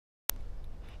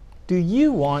Do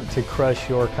you want to crush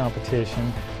your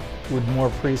competition with more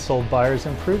pre-sold buyers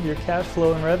and improve your cash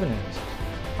flow and revenues?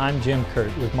 I'm Jim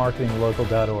Kurt with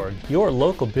MarketingLocal.org, your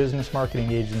local business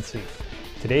marketing agency.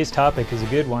 Today's topic is a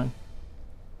good one.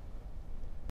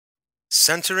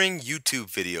 Centering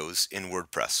YouTube videos in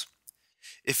WordPress.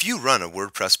 If you run a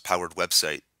WordPress-powered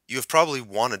website, you have probably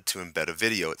wanted to embed a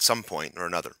video at some point or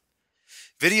another.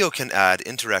 Video can add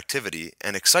interactivity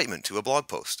and excitement to a blog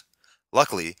post.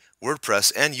 Luckily,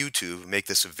 WordPress and YouTube make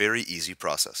this a very easy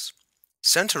process.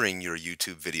 Centering your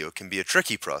YouTube video can be a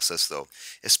tricky process though,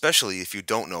 especially if you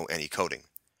don't know any coding.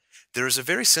 There is a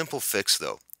very simple fix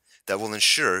though, that will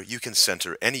ensure you can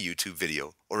center any YouTube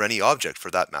video or any object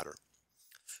for that matter.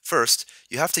 First,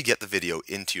 you have to get the video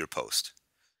into your post.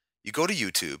 You go to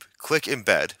YouTube, click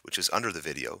Embed, which is under the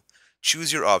video,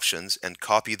 choose your options and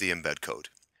copy the embed code.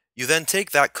 You then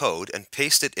take that code and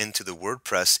paste it into the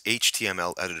WordPress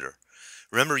HTML editor.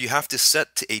 Remember, you have to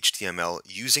set to HTML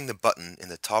using the button in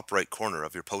the top right corner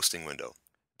of your posting window.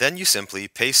 Then you simply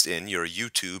paste in your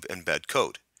YouTube embed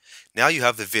code. Now you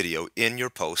have the video in your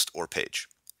post or page.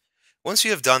 Once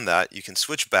you have done that, you can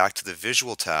switch back to the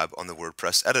Visual tab on the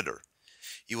WordPress editor.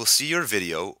 You will see your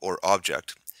video or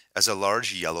object as a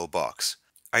large yellow box.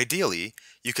 Ideally,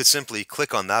 you could simply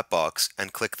click on that box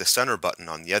and click the center button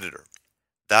on the editor.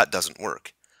 That doesn't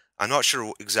work. I'm not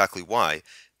sure exactly why,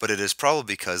 but it is probably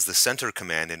because the center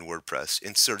command in WordPress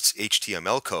inserts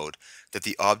HTML code that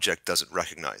the object doesn't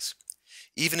recognize.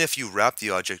 Even if you wrap the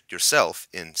object yourself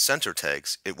in center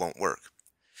tags, it won't work.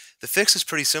 The fix is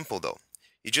pretty simple though.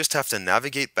 You just have to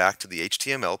navigate back to the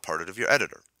HTML part of your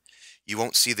editor. You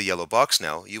won't see the yellow box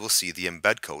now, you will see the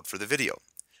embed code for the video.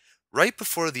 Right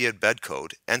before the embed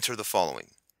code, enter the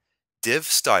following. Div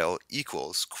style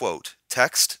equals, quote,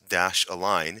 text dash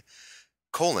align,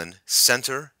 colon,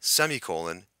 center,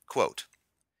 semicolon, quote.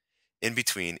 In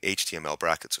between HTML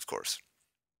brackets, of course.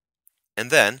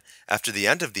 And then, after the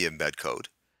end of the embed code,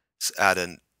 add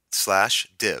a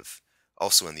 /div,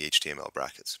 also in the HTML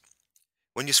brackets.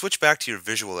 When you switch back to your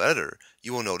visual editor,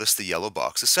 you will notice the yellow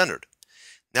box is centered.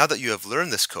 Now that you have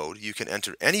learned this code, you can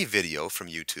enter any video from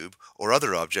YouTube or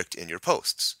other object in your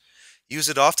posts. Use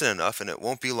it often enough and it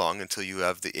won't be long until you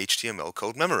have the HTML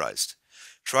code memorized.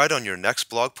 Try it on your next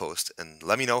blog post and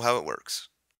let me know how it works.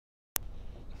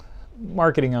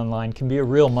 Marketing online can be a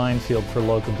real minefield for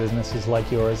local businesses like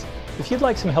yours. If you'd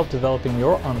like some help developing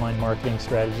your online marketing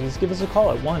strategies, give us a call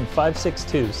at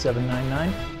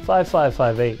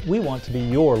 1-562-799-5558. We want to be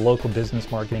your local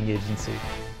business marketing agency.